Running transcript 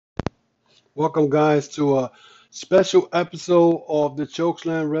Welcome, guys, to a special episode of the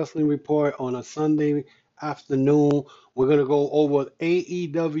Chokeslam Wrestling Report on a Sunday afternoon. We're going to go over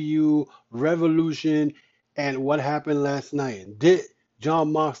AEW Revolution and what happened last night. Did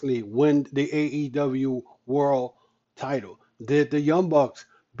John Moxley win the AEW World title? Did the Young Bucks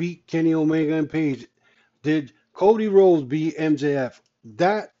beat Kenny Omega and Page? Did Cody Rhodes beat MJF?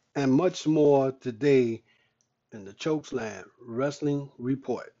 That and much more today in the Chokeslam Wrestling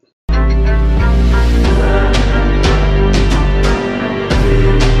Report.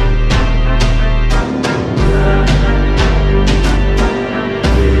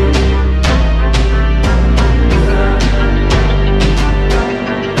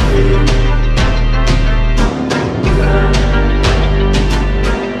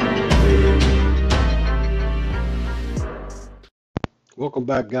 Welcome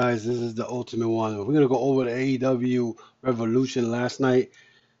back, guys. This is the Ultimate One. We're gonna go over the AEW Revolution last night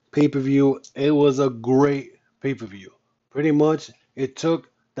pay-per-view. It was a great pay-per-view. Pretty much, it took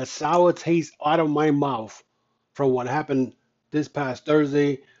the sour taste out of my mouth from what happened this past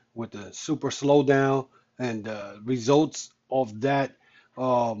Thursday with the super slowdown and the results of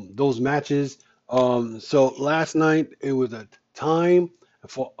those matches. So last night it was a time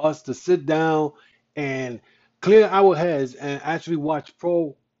for us to sit down and clear our heads and actually watch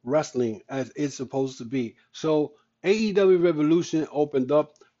pro wrestling as it's supposed to be. So AEW Revolution opened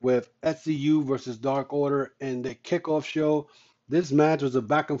up with SCU versus Dark Order in the kickoff show. This match was a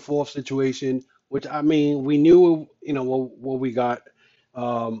back and forth situation, which I mean we knew what we got,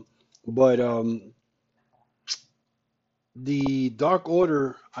 um, but the Dark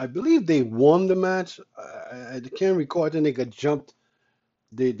Order, I believe they won the match. I can't recall. I think they got jumped.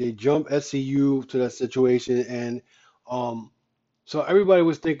 They jumped SCU to that situation, and um, so everybody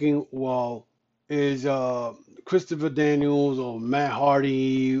was thinking, well, is Christopher Daniels or Matt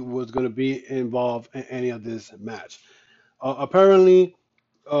Hardy was going to be involved in any of this match? Apparently,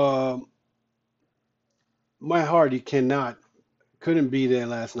 uh, Matt Hardy couldn't be there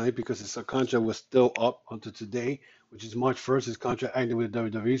last night because his contract was still up until today, which is March 1st. His contract ended with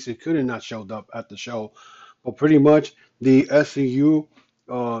WWE, so he could have not showed up at the show. But pretty much the SCU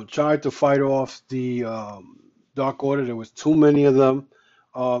tried to fight off the Dark Order. There was too many of them.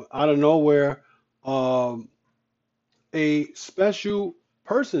 Out of nowhere, um, a special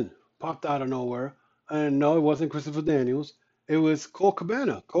person popped out of nowhere. And no, it wasn't Christopher Daniels. It was Cole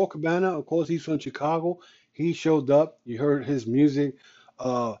Cabana. Cole Cabana, of course, he's from Chicago. He showed up. You heard his music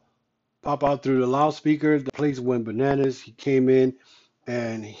uh, pop out through the loudspeaker. The place went bananas. He came in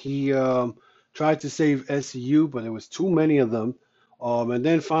and he tried to save SCU, but there was too many of them. And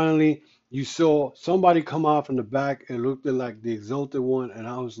then finally, you saw somebody come out from the back and looked like the Exalted One, and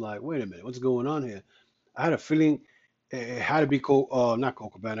I was like, wait a minute, what's going on here? I had a feeling it had to be not Cole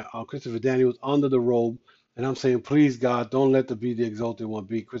Cabana, Christopher Daniels under the robe. And I'm saying, please God, don't let the be the Exalted One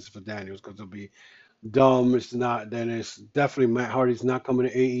be Christopher Daniels because it'll be dumb. It's not. Then it's definitely Matt Hardy's not coming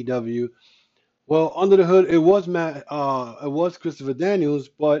to AEW. Well, under the hood, it was it was Christopher Daniels,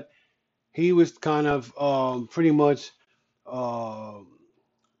 but he was kind of pretty much uh,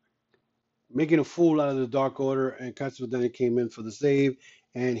 making a fool out of the Dark Order, and Christopher Daniels came in for the save,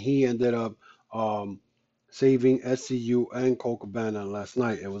 and he ended up um, saving SCU and Cole Cabana last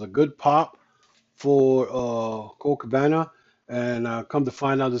night. It was a good pop for Cole Cabana. And come to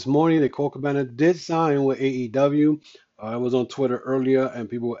find out this morning that Cole Cabana did sign with AEW. I was on Twitter earlier and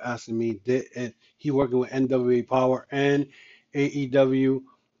people were asking me, did and he working with NWA Power and AEW?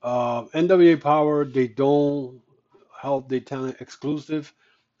 NWA Power, they don't help their talent exclusive.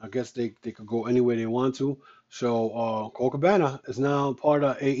 I guess they could go anywhere they want to. So Cole Cabana is now part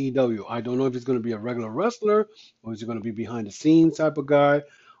of AEW. I don't know if he's going to be a regular wrestler or is he going to be behind the scenes type of guy.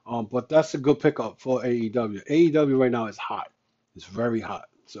 But that's a good pickup for AEW. AEW right now is hot. It's very hot.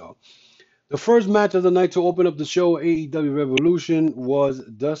 So the first match of the night to open up the show, AEW Revolution, was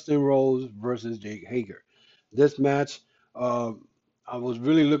Dustin Rhodes versus Jake Hager. This match, uh, I was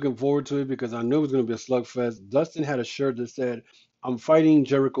really looking forward to it because I knew it was going to be a slugfest. Dustin had a shirt that said, "I'm fighting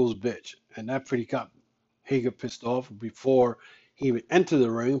Jericho's bitch," and that pretty got Hager pissed off before he even entered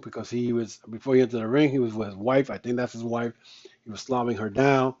the ring because before he entered the ring, he was with his wife. I think that's his wife. He was slobbing her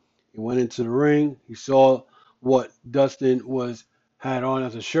down. He went into the ring. He saw what Dustin was had on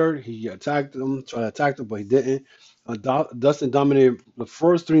as a shirt. He attacked him, tried to attack him, but he didn't. Dustin dominated the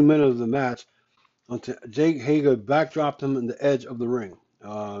first 3 minutes of the match until Jake Hager backdropped him in the edge of the ring.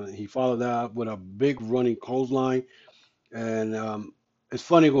 He followed that up with a big running clothesline. And it's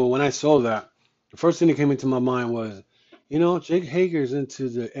funny, when I saw that, the first thing that came into my mind was, Jake Hager's into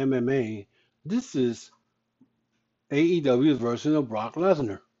the MMA. This is AEW's version of Brock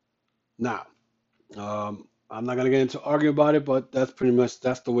Lesnar. Now, I'm not gonna get into arguing about it, but that's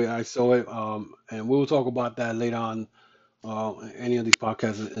the way I saw it. And we'll talk about that later on any of these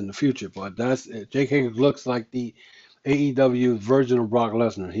podcasts in the future. But that's it. Jake Hager looks like the AEW version of Brock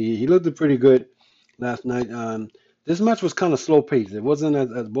Lesnar. He looked pretty good last night. This match was kind of slow paced. It wasn't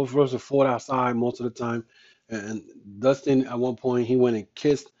as both wrestlers fought outside most of the time. And Dustin at one point he went and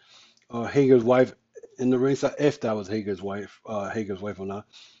kissed Hager's wife in the ring. So if that was Hager's wife or not.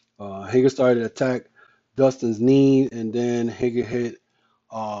 Hager started to attack Dustin's knee, and then Hager hit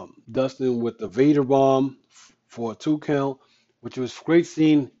Dustin with the Vader bomb for a 2 count, which was great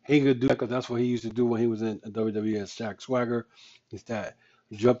seeing Hager do that because that's what he used to do when he was in WWE as Jack Swagger. He's that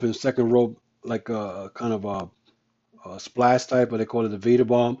jumping second rope like a kind of a splash type, but they call it the Vader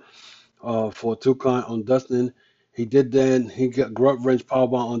bomb for a 2 count on Dustin. He did then. He got grunt wrench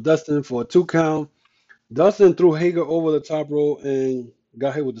powerbomb on Dustin for a 2 count. Dustin threw Hager over the top rope and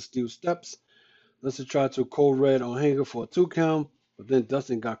got hit with the steel steps. Dustin tried to cold red on Hager for a 2 count, but then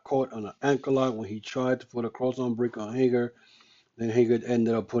Dustin got caught on an ankle lock when he tried to put a cross arm break on Hager. Then Hager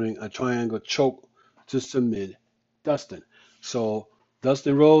ended up putting a triangle choke to submit Dustin. So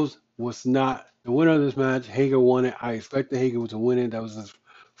Dustin Rhodes was not the winner of this match. Hager won it. I expected Hager to win it. That was his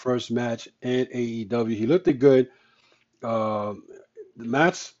first match in AEW. He looked good. Uh, the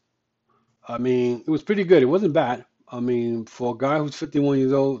match, I mean, it was pretty good. It wasn't bad. I mean, for a guy who's 51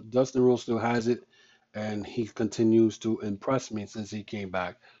 years old, Dustin Rhodes still has it, and he continues to impress me since he came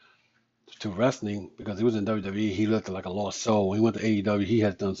back to wrestling because he was in WWE. He looked like a lost soul. When he went to AEW, he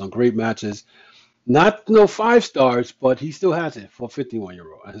has done some great matches. Not no 5 stars, but he still has it for a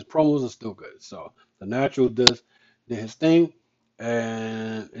 51-year-old, and his promos are still good. So the natural did his thing,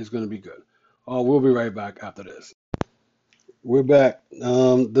 and it's going to be good. We'll be right back after this. We're back.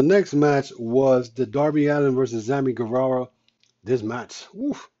 The next match was the Darby Allin versus Sammy Guevara. This match,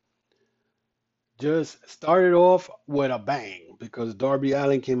 oof, just started off with a bang because Darby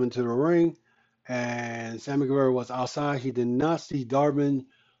Allin came into the ring and Sammy Guevara was outside. He did not see Darby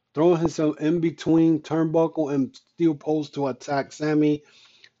throwing himself in between turnbuckle and steel post to attack Sammy.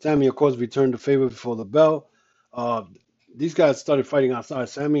 Sammy, of course, returned the favor for the belt. Uh, these guys started fighting outside.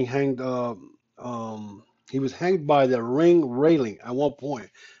 Sammy hanged. He was hanged by the ring railing at one point,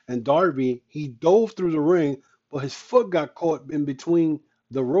 and Darby he dove through the ring, but his foot got caught in between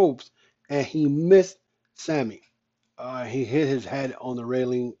the ropes, and he missed Sammy. He hit his head on the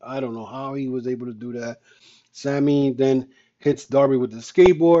railing. I don't know how he was able to do that. Sammy then hits Darby with the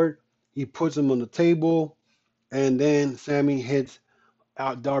skateboard. He puts him on the table, and then Sammy hits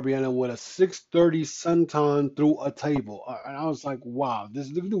out Darby Allin with a 630 senton through a table. And I was like, wow,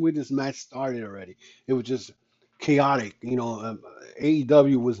 look at the way this match started already. It was just chaotic.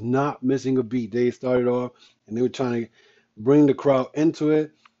 AEW was not missing a beat. They started off and they were trying to bring the crowd into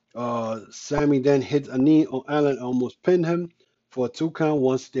it. Sammy then hit a knee on Allen, almost pinned him for a 2 count.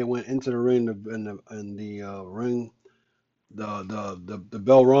 Once they went into the ring, the ring the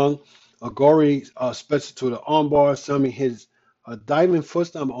bell rung. Agori special to the armbar. Sammy hits a diving foot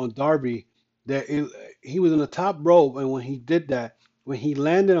stomp on Darby. He was on the top rope, and when he did that, when he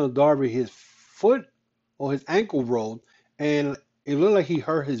landed on Darby, his foot or his ankle rolled, and it looked like he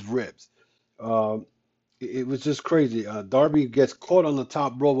hurt his ribs. Uh, it was just crazy. Darby gets caught on the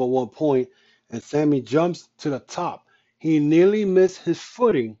top rope at one point, and Sammy jumps to the top. He nearly missed his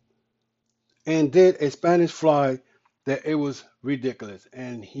footing and did a Spanish fly that it was ridiculous.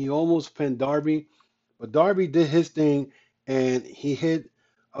 And he almost pinned Darby, but Darby did his thing and he hit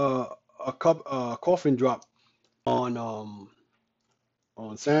uh, a coffin drop on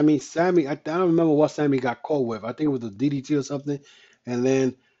Sammy. I don't remember what Sammy got caught with. I think it was a DDT or something. And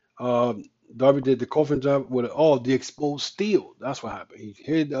then Darby did the coffin drop with the exposed steel. That's what happened. He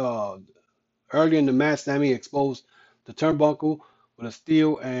hit earlier in the match, Sammy exposed the turnbuckle with a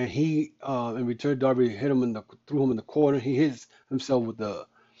steel, and he in return Darby hit him threw him in the corner. He hit himself with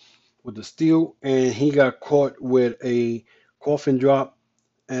the steel, and he got caught with a coffin drop,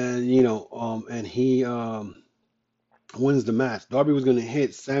 and and he wins the match. Darby was going to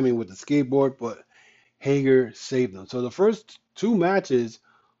hit Sammy with the skateboard, but Hager saved him. So the first 2 matches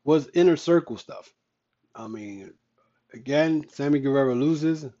was inner circle stuff. I mean, again, Sammy Guevara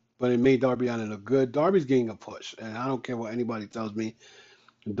loses, but it made Darby Allin look good. Darby's getting a push, and I don't care what anybody tells me.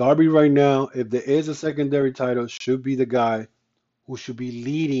 Darby right now, if there is a secondary title, should be the guy who should be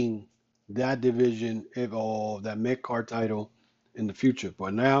leading that division or that mid card title in the future.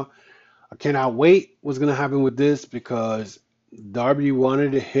 But now I cannot wait what's gonna happen with this because Darby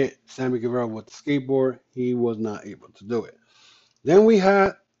wanted to hit Sammy Guevara with the skateboard. He was not able to do it. Then we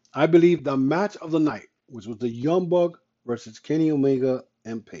had, I believe, the match of the night, which was the Young Buck versus Kenny Omega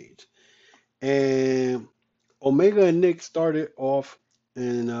and Page. And Omega and Nick started off,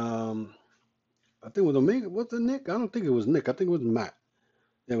 and I think it was Omega. Was it Nick? I don't think it was Nick. I think it was Matt.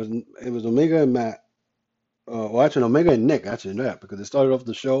 It was Omega and Matt. Well, actually, Omega and Nick actually that because they started off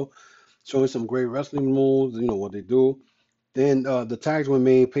the show showing some great wrestling moves. You know what they do. Then the tags were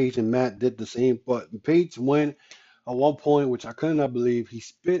made. Paige and Matt did the same, but Paige went at one point, which I could not believe. He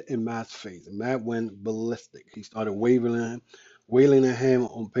spit in Matt's face, and Matt went ballistic. He started wailing at him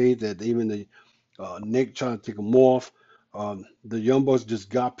on Paige. That even the Nick tried to take him off. The Young Bucks just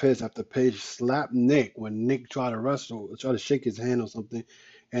got pissed after Paige slapped Nick when Nick tried to tried to shake his hand or something,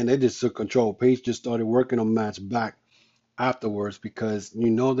 and they just took control. Paige just started working on Matt's back afterwards because you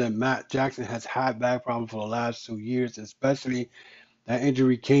know that Matt Jackson has had back problems for the last 2 years, especially that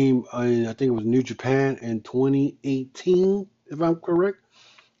injury came in, I think it was New Japan in 2018, if I'm correct.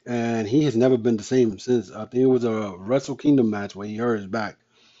 And he has never been the same since. I think it was a Wrestle Kingdom match where he hurt his back.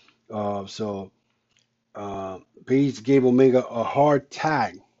 So Page gave Omega a hard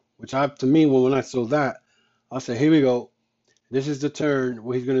tag, which to me, when I saw that, I said, here we go. This is the turn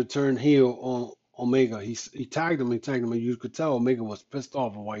where he's going to turn heel on Omega. He tagged him, and you could tell Omega was pissed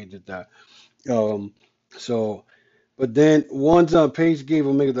off of why he did that. Um, so, but then once Page gave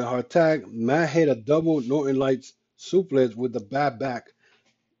Omega the hard tag, Matt hit a double Northern Lights suplex with the bad back.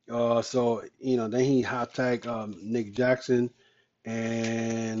 So then he hot tagged Nick Jackson,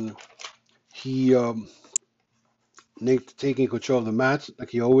 and he Nick taking control of the match like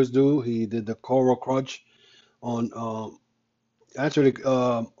he always do. He did the Coral Crunch on actually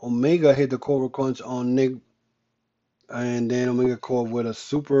Omega hit the Coral Crunch on Nick, and then Omega caught with a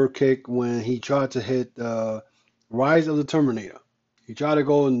super kick when he tried to hit Rise of the Terminator. He tried to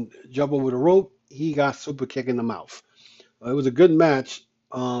go and jump over the rope. He got super kick in the mouth. It was a good match.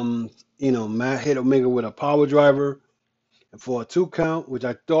 Matt hit Omega with a power driver for a 2 count, which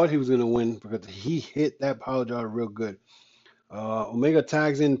I thought he was going to win because he hit that power driver real good. Omega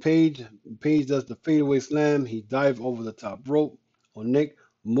tags in Page. Page does the fadeaway slam. He dives over the top rope on Nick.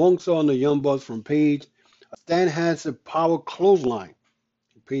 Monks on the Young Bucks from Page. Stan has a power clothesline.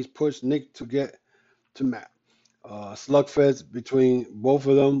 Page pushed Nick to get to Matt. Slugfest between both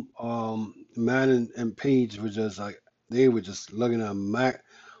of them. Matt and Page were just like they were just looking at Matt.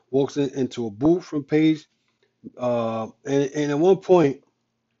 Walks into a boot from Page. And at one point,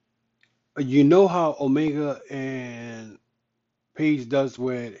 you know how Omega and Page does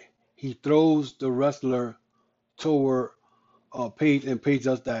where he throws the wrestler toward Page, and Page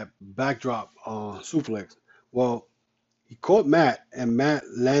does that backdrop suplex. Well, he caught Matt, and Matt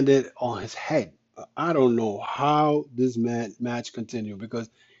landed on his head. I don't know how this match continued because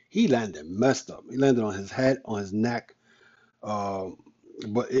he landed messed up. He landed on his head, on his neck. Um,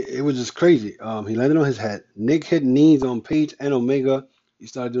 but it was just crazy. He landed on his head. Nick hit knees on Page and Omega. He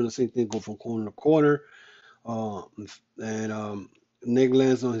started doing the same thing, go from corner to corner. Uh, and Nick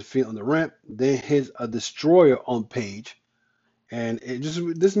lands on his feet on the ramp, then hits a destroyer on Page. And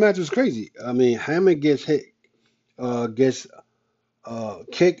this match was crazy. I mean, Hammond gets kicked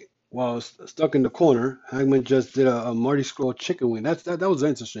while stuck in the corner. Hangman just did a Marty Scurll chicken wing. That was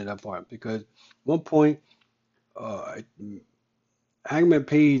interesting that part because one point uh, Hangman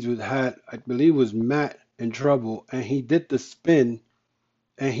Page had I believe was Matt in trouble, and he did the spin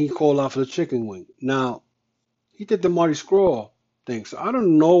and he called out for the chicken wing. Now he did the Marty Scurll thing, so I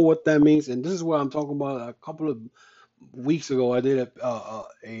don't know what that means. And this is what I'm talking about. A couple of weeks ago, I did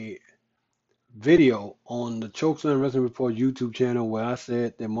a video on the Chokeslam Wrestling Report YouTube channel where I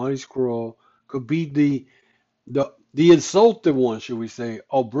said that Marty Scurll could be the insulted one, should we say,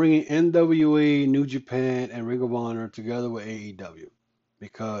 of bringing NWA, New Japan, and Ring of Honor together with AEW,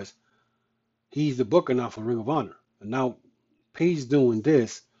 because he's the booker now for Ring of Honor, and now Paige doing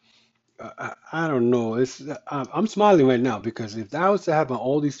this. I don't know. I'm smiling right now because if that was to happen,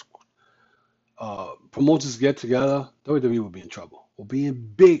 all these promoters get together, WWE would be in trouble. Will be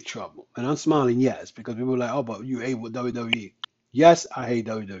in big trouble. And I'm smiling, yes, because people are like, oh, but you hate with WWE. Yes, I hate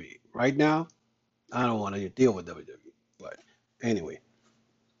WWE. Right now, I don't want to deal with WWE. But anyway,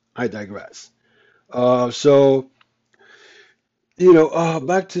 I digress. So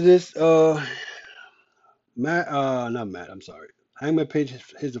back to this. Not Matt. I'm sorry. Hangman Page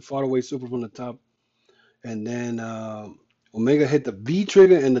hits the faraway super from the top, and then Omega hit the V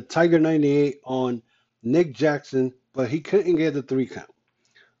trigger and the Tiger 98 on Nick Jackson, but he couldn't get the 3 count.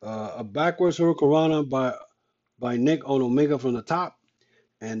 A backwards Hurricanrana by Nick on Omega from the top,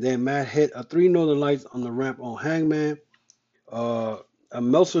 and then Matt hit a 3 Northern Lights on the ramp on Hangman. Uh, a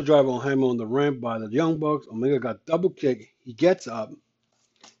Meltzer drive on Hangman on the ramp by the Young Bucks. Omega got double kick. He gets up.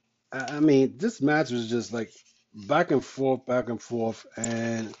 I mean, this match was just like back and forth,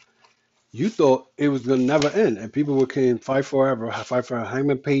 and You thought it was gonna never end, and people were saying fight forever, fight forever.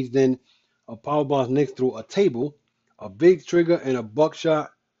 Hangman Page then a powerbomb Nick through a table, a big trigger and a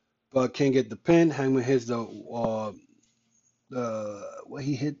buckshot, but can't get the pin. Hangman hits he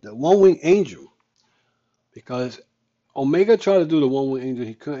hit the one wing angel because Omega tried to do the one wing angel,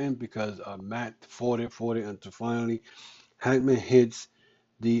 he couldn't because Matt fought it until finally Hangman hits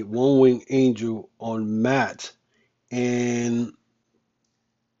the one wing angel on Matt, and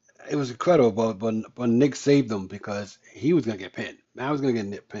it was incredible. But Nick saved him because he was gonna get pinned. Matt was gonna get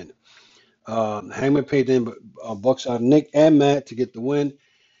Nick pinned. Hangman paid in buckshot Nick and Matt to get the win.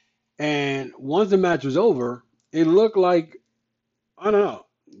 And once the match was over, it looked like I don't know.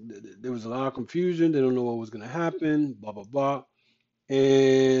 There was a lot of confusion. They don't know what was gonna happen. Blah blah blah.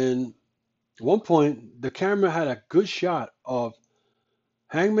 And at one point, the camera had a good shot of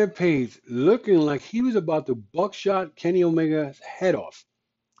Hangman Page looking like he was about to buckshot Kenny Omega's head off.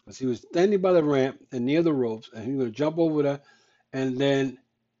 Because he was standing by the ramp and near the ropes, and he was going to jump over there, and then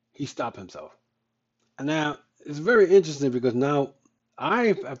he stopped himself. And now, it's very interesting because now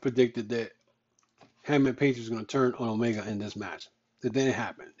I have predicted that Hangman Page was going to turn on Omega in this match. It didn't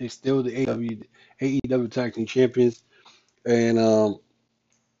happen. They're still the AEW Tag Team Champions, and I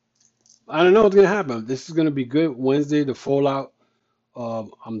don't know what's going to happen. This is going to be good Wednesday, the Fallout.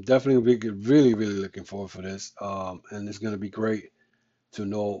 I'm definitely really, really looking forward for this, and it's going to be great to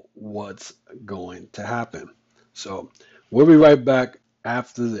know what's going to happen. So we'll be right back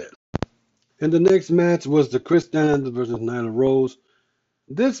after this. And the next match was the Chris Stanley versus Nyla Rose.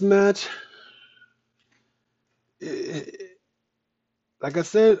 This match, eh, like I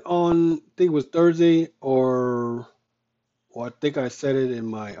said on, I think it was Thursday, or I think I said it in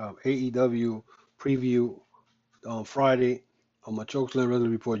my AEW preview on Friday on my Chokeslam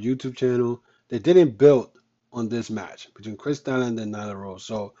Wrestling Report YouTube channel. They didn't build on this match between Chris Stanley and Nyla Rose.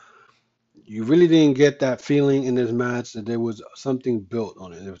 So you really didn't get that feeling in this match that there was something built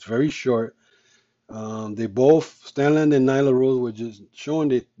on it. It was very short. They both, Stanley and Nyla Rose, were just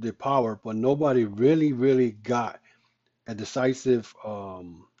showing their power, but nobody really, really got a decisive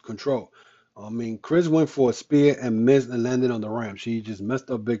control. I mean, Chris went for a spear and missed and landed on the ramp. She just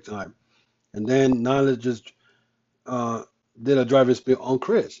messed up big time. And then Nyla just uh, did a driving spear on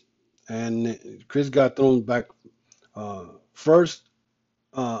Chris. And Chris got thrown back first,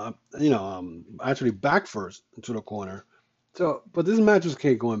 actually back first into the corner. So, but this match was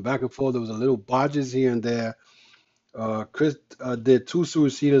okay, going back and forth. There was a little bodges here and there. Chris did two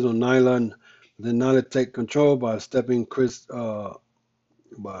suicidas on Nyla, and then Nyla take control by stepping Chris, by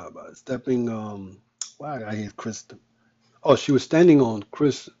stepping, why I hate Chris. Oh, she was standing on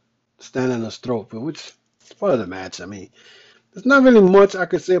Chris, standing on his throat, but which is part of the match. I mean, there's not really much I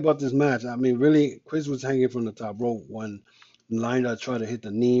could say about this match. I mean, really, Chris was hanging from the top rope when Nyla tried to hit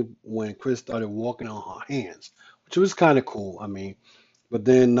the knee when Chris started walking on her hands, which was kind of cool. I mean, but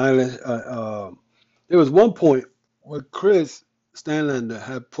then Nyla, there was one point where Chris Stanlander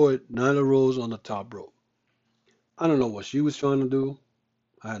had put Nyla Rose on the top rope. I don't know what she was trying to do.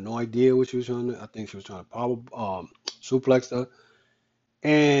 I had no idea what she was trying to do. I think she was trying to power suplex her,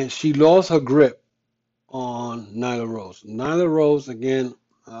 and she lost her grip on Nyla Rose. Nyla Rose again.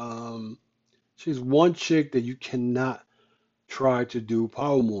 She's one chick that you cannot try to do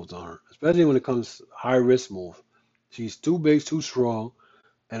power moves on her, especially when it comes to high risk move. She's too big, too strong,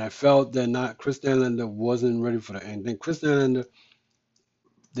 and I felt that not Chris Stanlander wasn't ready for that. And then Chris Stanlander,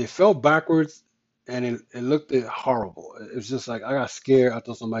 they fell backwards, and it looked horrible. It was just like I got scared. I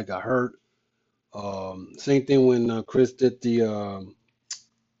thought somebody got hurt. Same thing when Chris did the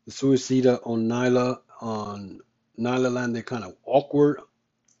suicida on Nyla. On Nyla landed kind of awkward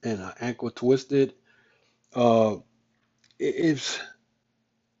and her ankle twisted. Uh, it's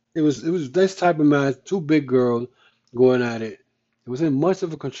it was this type of match, two big girls going at it. It wasn't much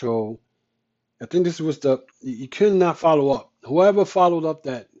of a control. I think this was you could not follow up. Whoever followed up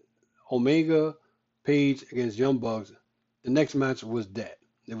that Omega Page against Young Bucks, the next match was dead.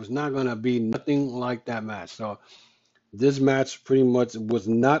 There was not gonna be nothing like that match. So this match pretty much was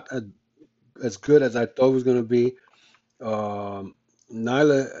not as good as I thought it was gonna be.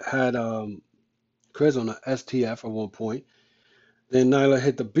 Nyla had Chris on a STF at one point. Then Nyla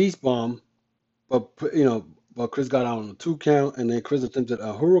hit the Beast Bomb. But Chris got out on a 2 count, and then Chris attempted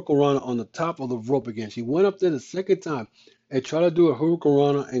a Hurricane Rana on the top of the rope again. She went up there the second time and tried to do a Hurricane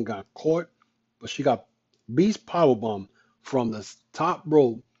Rana and got caught, but she got Beast Powerbomb from the top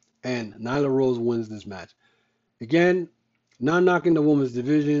rope, and Nyla Rose wins this match. Again, not knocking the women's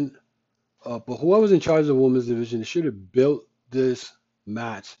division, but whoever's in charge of the women's division, they should have built this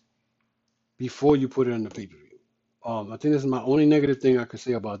match before you put it on the pay-per-view. I think this is my only negative thing I could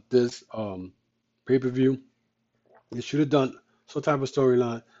say about this pay-per-view. They should have done some type of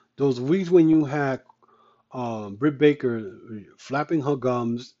storyline. Those weeks when you had Britt Baker flapping her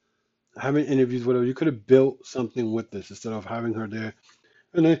gums, having interviews, whatever, you could have built something with this instead of having her there.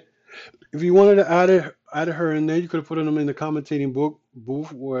 And then if you wanted to add her in there, you could have put them in the commentating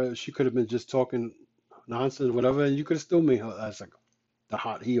booth where she could have been just talking nonsense, whatever, and you could have still made her as like the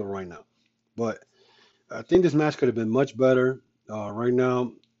hot heel right now. But I think this match could have been much better. Right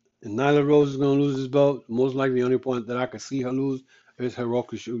now, and Nyla Rose is going to lose this belt. Most likely, the only point that I could see her lose is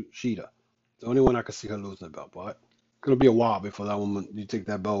Hiroki Shida. The only one I could see her losing the belt. But it's going to be a while before that woman you take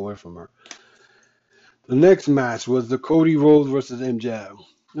that belt away from her. The next match was the Cody Rhodes versus MJF.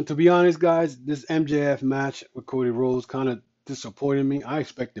 And to be honest, guys, this MJF match with Cody Rhodes kind of disappointed me. I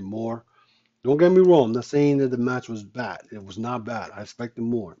expected more. Don't get me wrong. I'm not saying that the match was bad. It was not bad. I expected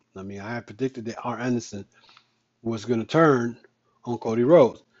more. I mean, I had predicted that R. Anderson was going to turn on Cody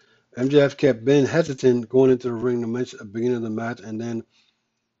Rhodes. MJF kept being hesitant going into the ring at the beginning of the match, and then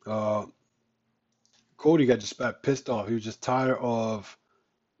uh, Cody got just about pissed off. He was just tired of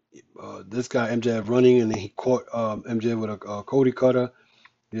this guy MJF running, and then he caught MJF with a Cody cutter.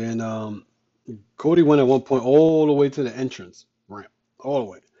 And Cody went at one point all the way to the entrance ramp, all the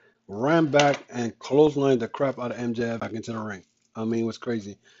way, ran back and clotheslined the crap out of MJF back into the ring. I mean, it was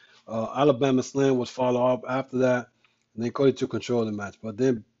crazy. Alabama Slam was followed up after that, and then Cody took control of the match. But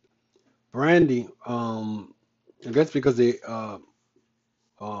then Brandy, I guess because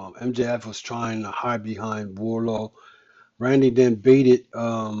MJF was trying to hide behind Warlow, Brandy then baited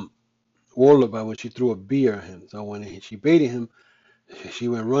Warlow by when she threw a beer at him. So when she baited him, she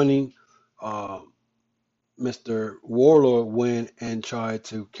went running. Uh, Mr. Warlord went and tried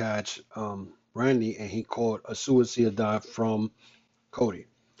to catch Brandy, and he caught a suicide dive from Cody.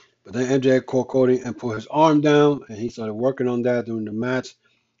 But then MJ caught Cody and put his arm down, and he started working on that during the match.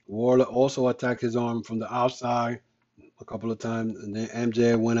 Warlord also attacked his arm from the outside a couple of times, and then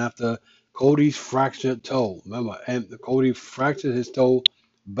MJ went after Cody's fractured toe. Remember, Cody fractured his toe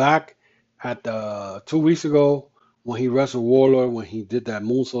back at the 2 weeks ago when he wrestled Warlord when he did that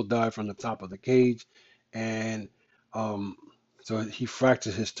moonsault dive from the top of the cage, and um, so he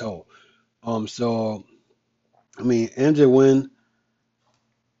fractured his toe. So I mean, MJF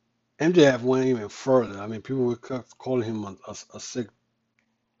went even further. I mean, people were calling him a sick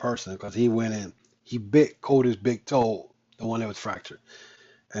person because he went in, he bit Cody's big toe, the one that was fractured.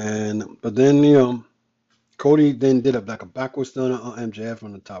 And but then Cody then did like a backward stunner on MJF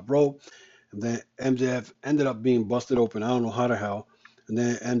on the top rope, and then MJF ended up being busted open. I don't know how the hell. And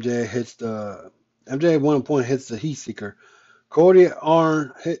then MJ at one point hits the heat seeker. Cody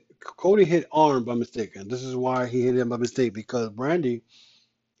hit arm by mistake, and this is why he hit him by mistake because Brandy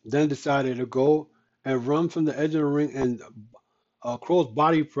then decided to go and run from the edge of the ring and cross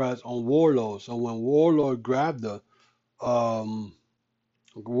body press on Warlord. So when um,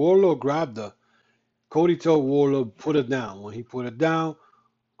 Warlord grabbed her. Cody told Warlord put it down. When he put it down,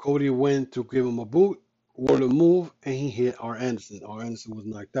 Cody went to give him a boot. Warlord moved and he hit R. Anderson. R. Anderson was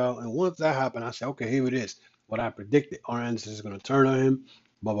knocked out. And once that happened, I said, okay, here it is. What I predicted. R. Anderson is going to turn on him.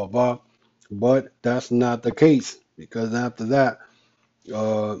 Blah blah blah. But that's not the case because after that,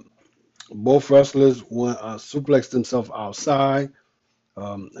 uh, both wrestlers went suplexed themselves outside.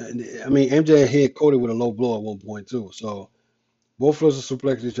 I mean, MJ hit Cody with a low blow at one point too. So both wrestlers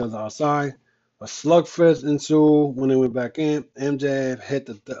suplexed each other outside. A slugfest ensued when they went back in. MJ hit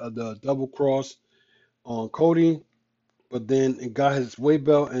the double cross on Cody, but then it got his weight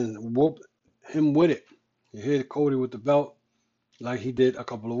belt and whooped him with it. He hit Cody with the belt like he did a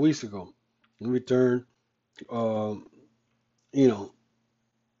couple of weeks ago. In return, um, you know,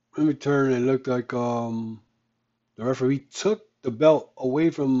 in return, it looked like the referee took the belt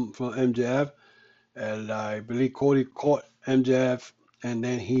away from MJF, and I believe Cody caught MJF, and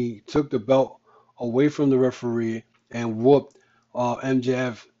then he took the belt away from the referee and whooped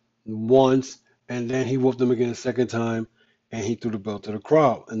MJF once, and then he whooped him again a second time, and he threw the belt to the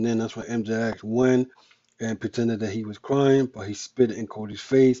crowd. And then that's when MJF went and pretended that he was crying, but he spit it in Cody's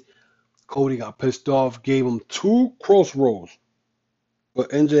face. Cody got pissed off, gave him two crossroads.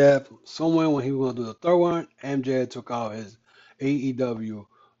 But MJF, somewhere when he was going to do the third one, MJF took out his AEW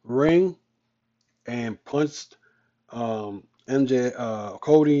ring and punched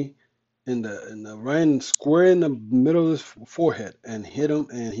Cody in the right square in the middle of his forehead and hit him,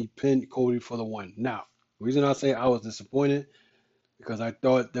 and he pinned Cody for the win. Now, the reason I say I was disappointed because I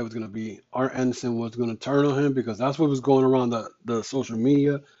thought there was going to be Art Anderson was going to turn on him because that's what was going around the social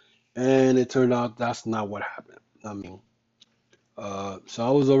media, and it turned out that's not what happened. I mean, so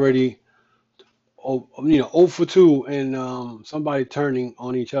I was already 0 for 2 and somebody turning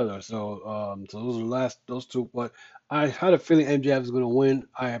on each other. So those are the last those two. But I had a feeling MJF was going to win.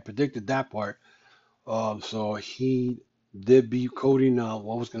 I had predicted that part. So he did beat Cody. Now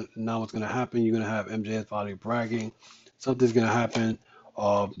what's gonna happen? You're gonna have MJF probably bragging. Something's gonna happen.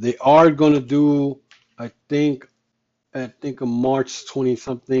 They are gonna do, I think, on March 20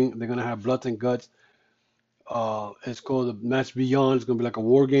 something. They're gonna have Blood and Guts. It's called the Match Beyond. It's gonna be like a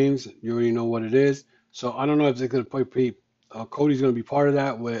War Games. You already know what it is. So I don't know if they're gonna play. Cody's gonna be part of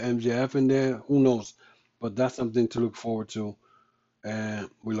that with MJF in there. Who knows? But that's something to look forward to, and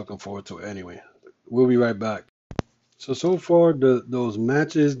we're looking forward to it anyway. We'll be right back. So far those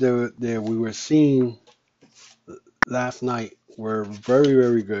matches that we were seeing last night were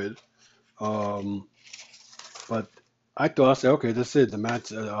very good. Um, but I said, okay, that's it. The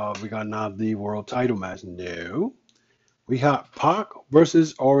match we got now the world title match. No, we have Pac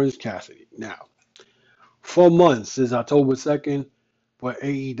versus Orange Cassidy. Now, for months since October 2nd, when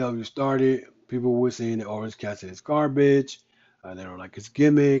AEW started, people were saying that Orange Cassidy is garbage. They don't like his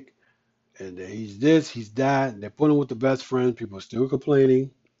gimmick. And then he's this, he's that. They're putting him with the best friends. People are still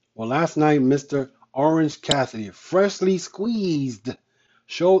complaining. Well, last night, Mr. Orange Cassidy, freshly squeezed,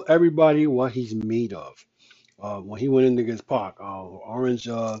 showed everybody what he's made of. When he went in against Pac, Orange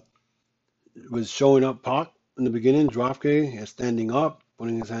was showing up Pac in the beginning, dropkick and standing up,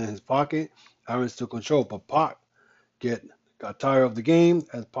 putting his hand in his pocket. Orange took control, but Pac get got tired of the game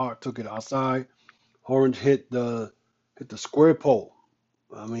as Pac took it outside. Orange hit the square pole.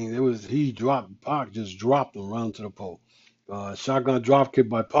 I mean, it was he dropped Pac just dropped him round to the pole. Shotgun drop kick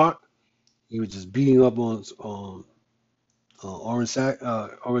by Pac. He was just beating up on Orange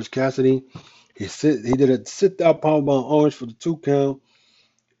Cassidy. He did a sit down powerbomb on Orange for the 2 count,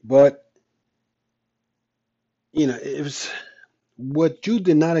 but it was what you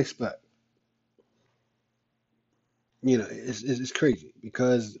did not expect. It's crazy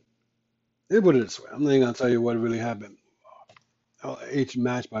because it put it this way. I'm not even gonna tell you what really happened. Each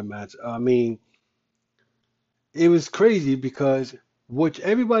match by match. I mean, it was crazy because which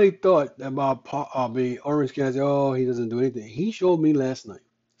everybody thought about the Orange Cassidy, oh, he doesn't do anything. He showed me last night.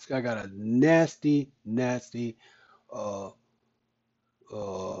 This guy got a nasty uh,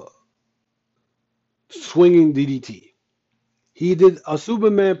 uh, swinging DDT. He did a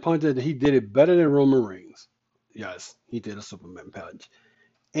Superman punch that he did it better than Roman Reigns. Yes, he did a Superman punch.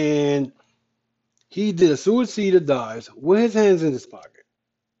 And he did a suicide dives with his hands in his pocket.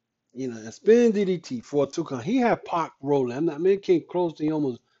 A spinning DDT for a 2 count. He had Pac rolling. I mean, it came close to he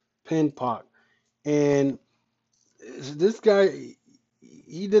almost pinned Pac. And this guy,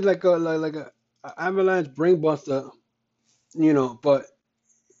 he did like a avalanche brainbuster, but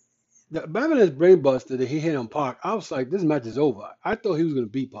the avalanche brainbuster that he hit on Pac, I was like, this match is over. I thought he was gonna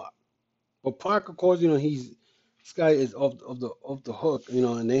beat Pac, but Pac, of course, this guy is off the hook,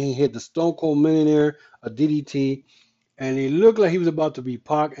 and then he hit the Stone Cold Millionaire, a DDT, and he looked like he was about to beat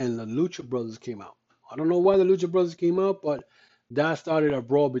Pac, and the Lucha Brothers came out. I don't know why the Lucha Brothers came out, but that started a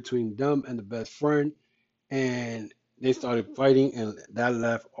brawl between them and the best friend. And they started fighting, and that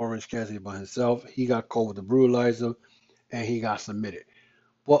left Orange Cassidy by himself. He got caught with the brutalizer, and he got submitted.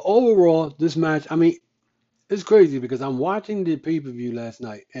 But overall, this match, I mean, it's crazy because I'm watching the pay-per-view last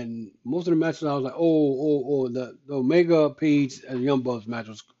night, and most of the matches I was like, the Omega Page and Young Bucks match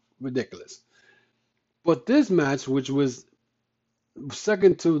was ridiculous. But this match, which was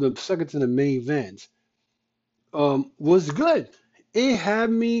second to the main event, was good. It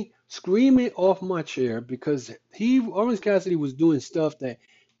had me screaming off my chair because Orange Cassidy was doing stuff that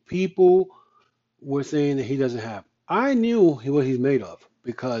people were saying that he doesn't have. I knew what he's made of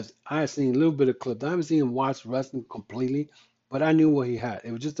because I had seen a little bit of clips. I haven't seen him watch wrestling completely, but I knew what he had.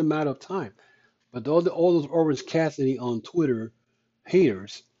 It was just a matter of time. But all those Orange Cassidy on Twitter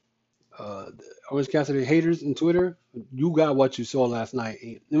haters, uh, Orange Cassidy haters on Twitter, you got what you saw last night.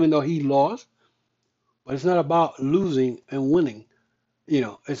 Even though he lost, but it's not about losing and winning.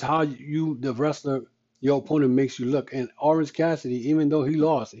 It's how the wrestler, your opponent makes you look. And Orange Cassidy, even though he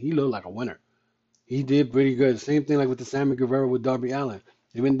lost, he looked like a winner. He did pretty good. Same thing like with the Sammy Guevara with Darby Allin.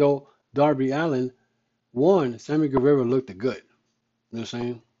 Even though Darby Allin won, Sammy Guevara looked good. You know what I'm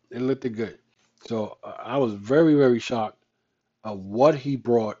saying? It looked good. So I was very shocked of what he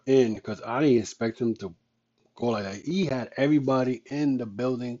brought in because I didn't expect him to go like that. He had everybody in the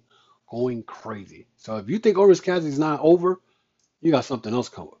building going crazy. So if you think Orange Cassidy's not over, you got something else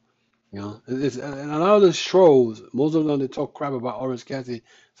coming. And a lot of the trolls, most of them that talk crap about Orange Cassidy,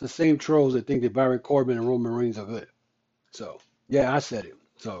 it's the same trolls that think that Baron Corbin and Roman Reigns are good. So, yeah, I said it.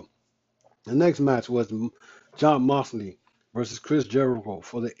 So, the next match was John Moxley versus Chris Jericho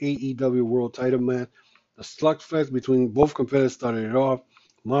for the AEW World Title match. The slugfest between both competitors started it off.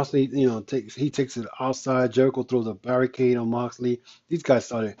 Moxley, takes it outside. Jericho throws a barricade on Moxley. These guys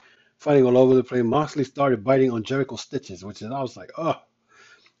started fighting all over the place. Moxley started biting on Jericho's stitches, which is I was like, oh.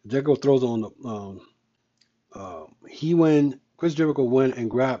 Jericho throws on the Chris Jericho went and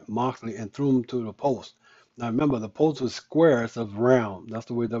grabbed Moxley and threw him to the post. Now remember, the post was square instead of round. That's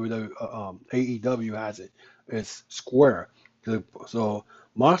the way AEW has it. It's square. So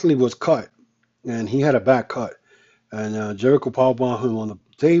Moxley was cut, and he had a back cut. And Jericho powerbombed him on the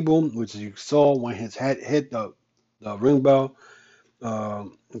table, which you saw when his head hit the ring bell.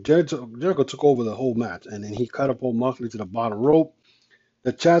 Jericho took over the whole match, and then he cut up on Moxley to the bottom rope.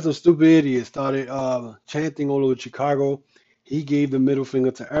 The Chaz of Stupid Idiot started chanting all over Chicago. He gave the middle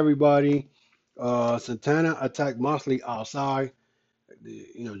finger to everybody. Santana attacked Moxley outside.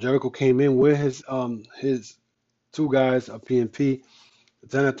 Jericho came in with his two guys, a PNP.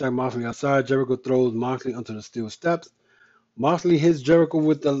 Santana attacked Moxley outside. Jericho throws Moxley onto the steel steps. Moxley hits Jericho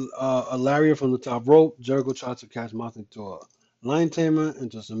with a lariat from the top rope. Jericho tries to catch Moxley to a lion tamer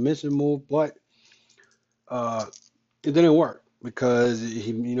into a submission move, but uh, it didn't work because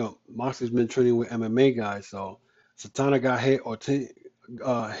Moxley's been training with MMA guys. So Satana got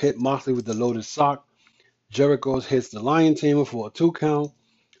hit Moxley with the loaded sock. Jericho hits the lion tamer for a 2 count.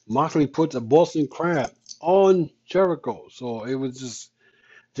 Moxley puts a Boston Crab on Jericho. So it was just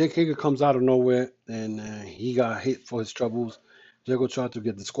Jake Hager comes out of nowhere and he got hit for his troubles. Jericho tried to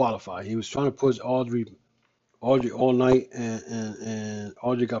get disqualified. He was trying to push Audrey all night, and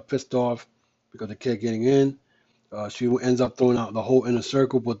Audrey got pissed off because they kept getting in. She ends up throwing out the whole inner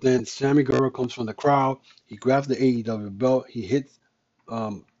circle, but then Sammy Guevara comes from the crowd. He grabs the AEW belt. He hits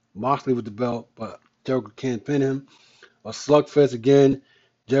Moxley with the belt, but Jericho can't pin him. A slugfest again.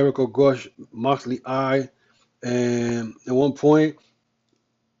 Jericho gushed Moxley eye, and at one point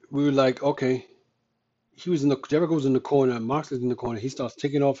we were like, okay, Jericho was in the corner, Moxley's in the corner. He starts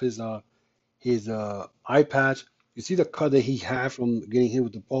taking off his eye patch. You see the cut that he had from getting hit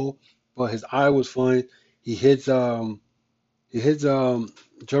with the pole, but his eye was fine. He hits Jericho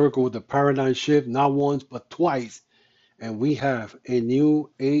with the paradigm shift, not once but twice, and we have a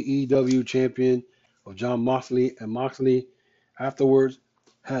new AEW champion of John Moxley. And Moxley afterwards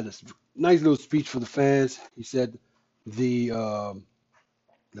had a nice little speech for the fans. He said the um,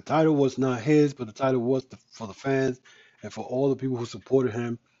 the title was not his, but the title was for the fans and for all the people who supported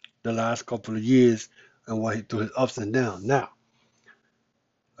him the last couple of years and what he through his ups and downs. Now,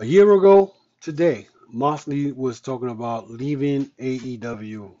 a year ago today, Moxley was talking about leaving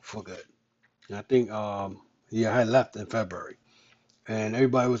AEW for good. And I think he had left in February. And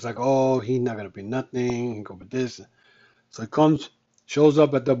everybody was like, oh, he's not going to be nothing. He go with this. So he comes, shows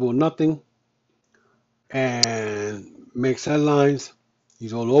up at Double or Nothing, and makes headlines.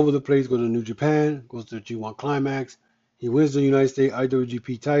 He's all over the place, goes to New Japan, goes to the G1 Climax. He wins the United States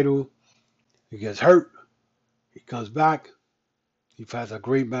IWGP title. He gets hurt. He comes back. He has a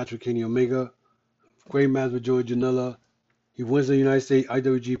great match with Kenny Omega, great match with Joey Janela. He wins the United States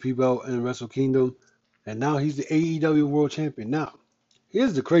IWGP belt in Wrestle Kingdom. And now he's the AEW World Champion. Now,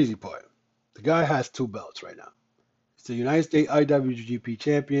 here's the crazy part. The guy has two belts right now. He's the United States IWGP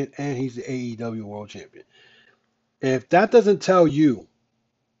Champion and he's the AEW World Champion. If that doesn't tell you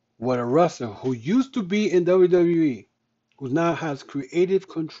what a wrestler who used to be in WWE, who now has creative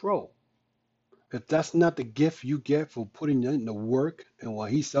control, if that's not the gift you get for putting in the work and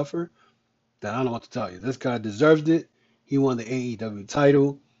what he suffered, then I don't know what to tell you. This guy deserves it. He won the AEW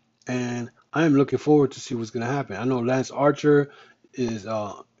title, and I am looking forward to see what's going to happen. I know Lance Archer is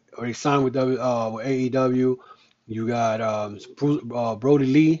already signed with AEW. You got Brody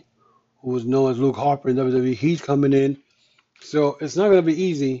Lee, who was known as Luke Harper in WWE. He's coming in. So it's not going to be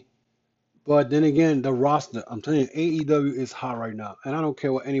easy. But then again, the roster, I'm telling you, AEW is hot right now. And I don't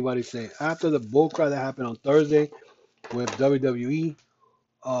care what anybody say. After the bullcrap that happened on Thursday with WWE,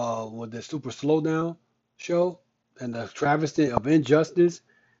 with the Super Slowdown show and the travesty of injustice,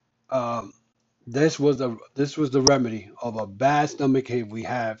 um, this was the remedy of a bad stomach ache we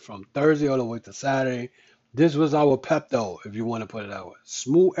had from Thursday all the way to Saturday. This was our Pepto, if you want to put it that way.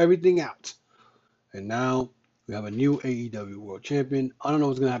 Smooth everything out. And now we have a new AEW World Champion. I don't know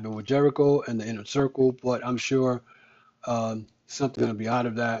what's going to happen with Jericho and the Inner Circle, but I'm sure something's going to be out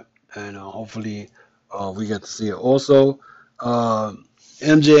of that. And hopefully we get to see it. Also,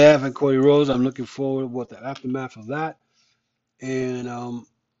 MJF and Cody Rhodes, I'm looking forward to what the aftermath of that. And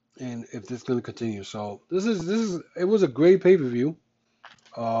if this is going to continue. So it was a great pay-per-view.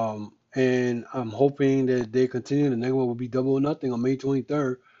 And I'm hoping that they continue. The next one will be Double or Nothing on May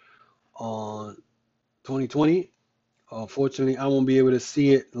 23rd on 2020. Unfortunately, I won't be able to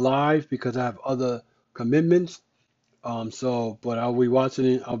see it live because I have other commitments. But I'll be watching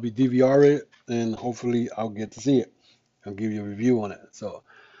it. I'll be DVR it, and hopefully I'll get to see it. I'll give you a review on it. So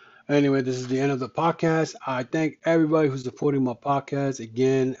anyway, this is the end of the podcast. I thank everybody who's supporting my podcast.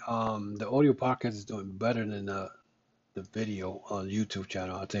 Again, the audio podcast is doing better than the video on YouTube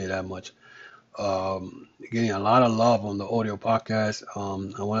channel. I'll tell you that much. Getting a lot of love on the audio podcast.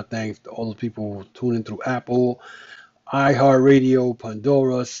 I want to thank all the people who tune in through Apple, iHeartRadio,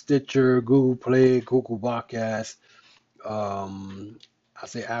 Pandora, Stitcher, Google Play, Google Podcast. I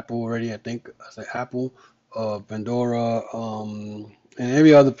say Apple already. I think I say Apple, Pandora, and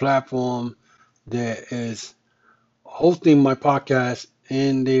every other platform that is hosting my podcast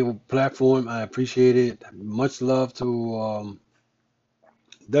in the platform. I appreciate it. Much love to,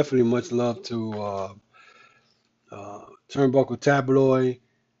 definitely much love to Turnbuckle Tabloid,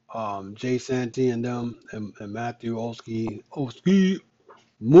 Jay Santee and them, and Matthew Oski,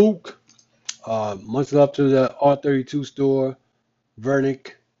 Mook. Much love to the R32 store,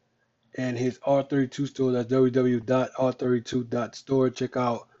 Vernick, and his R32 store. That's www.r32.store. Check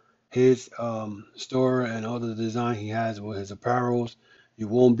out his store and all the design he has with his apparels. You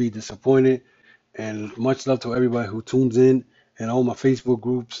won't be disappointed. And much love to everybody who tunes in and all my Facebook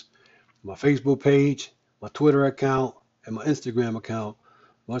groups, my Facebook page, my Twitter account, and my Instagram account.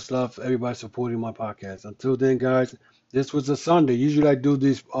 Much love for everybody supporting my podcast. Until then, guys, this was a Sunday. Usually I do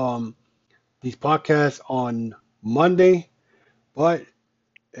these podcasts on Monday, but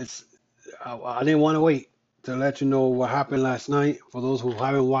it's I didn't want to wait to let you know what happened last night. For those who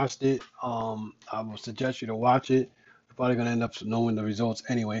haven't watched it, I would suggest you to watch it. You're probably gonna end up knowing the results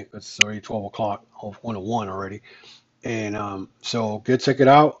anyway, because it's already 12 o'clock, or 1 already. And so go check it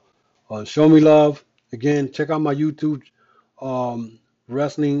out. Show me love. Again, check out my YouTube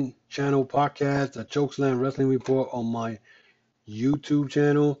wrestling channel podcast, the Chokeslam Wrestling Report on my YouTube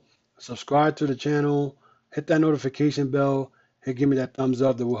channel. Subscribe to the channel. Hit that notification bell. Hey, give me that thumbs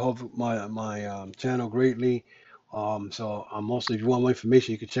up. That will help my channel greatly. So I'm also, if you want more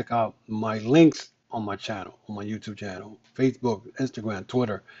information, you can check out my links on my channel, on my YouTube channel, Facebook, Instagram,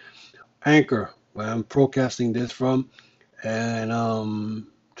 Twitter, Anchor, where I'm broadcasting this from. And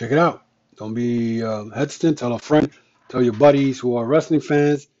check it out. Don't be hesitant. Tell a friend. Tell your buddies who are wrestling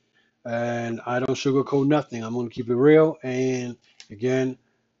fans. And I don't sugarcoat nothing. I'm gonna keep it real. And again,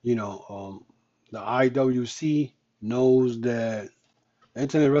 you know, the IWC knows that the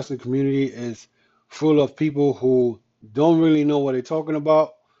internet wrestling community is full of people who don't really know what they're talking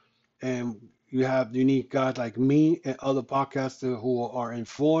about. And you have unique guys like me and other podcasters who are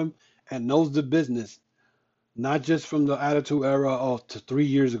informed and knows the business, not just from the Attitude Era of to 3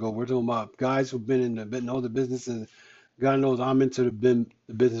 years ago. We're talking about guys who've been in the know the business, and God knows I'm into the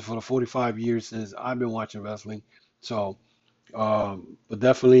business for the 45 years since I've been watching wrestling. So, but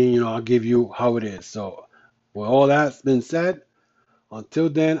definitely, I'll give you how it is. So, with all that's been said, until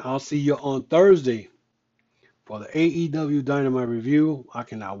then, I'll see you on Thursday for the AEW Dynamite review. I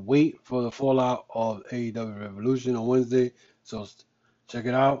cannot wait for the fallout of AEW Revolution on Wednesday. So, check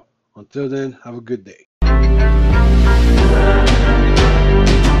it out. Until then, have a good day.